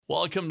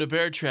Welcome to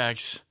Bear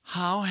Tracks.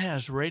 How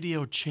has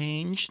radio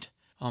changed?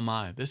 Oh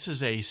my, this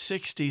is a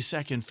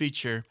 60-second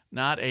feature,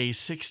 not a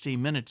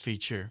 60-minute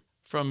feature.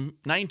 From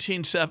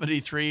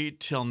 1973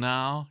 till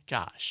now,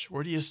 gosh,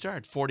 where do you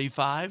start?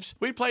 45s?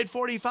 We played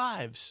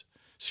 45s,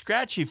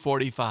 scratchy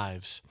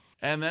 45s.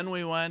 And then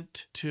we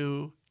went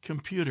to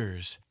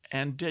computers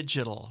and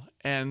digital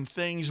and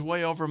things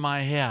way over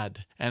my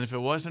head. And if it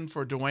wasn't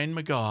for Dwayne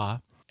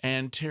McGaw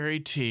and Terry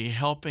T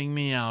helping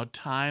me out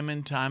time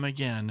and time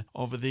again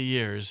over the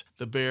years,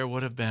 the Bear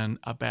would have been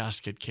a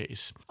basket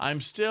case. I'm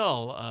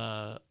still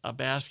a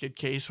basket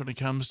case when it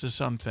comes to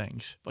some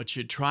things. But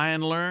you try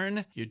and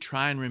learn, you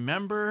try and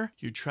remember,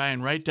 you try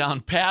and write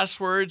down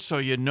passwords so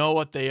you know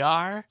what they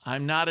are.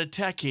 I'm not a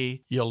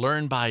techie. You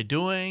learn by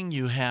doing.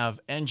 You have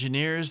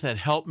engineers that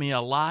help me a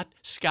lot.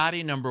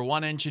 Scotty, number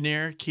 1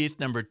 engineer. Keith,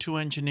 number 2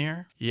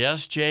 engineer.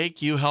 Yes,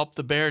 Jake, you help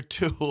the Bear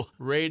too.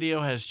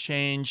 Radio has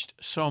changed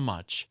so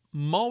much.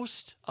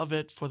 Most of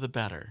it for the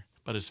better.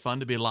 But it's fun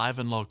to be live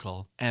and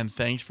local. And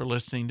thanks for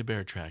listening to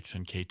Bear Tracks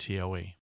on KTOE.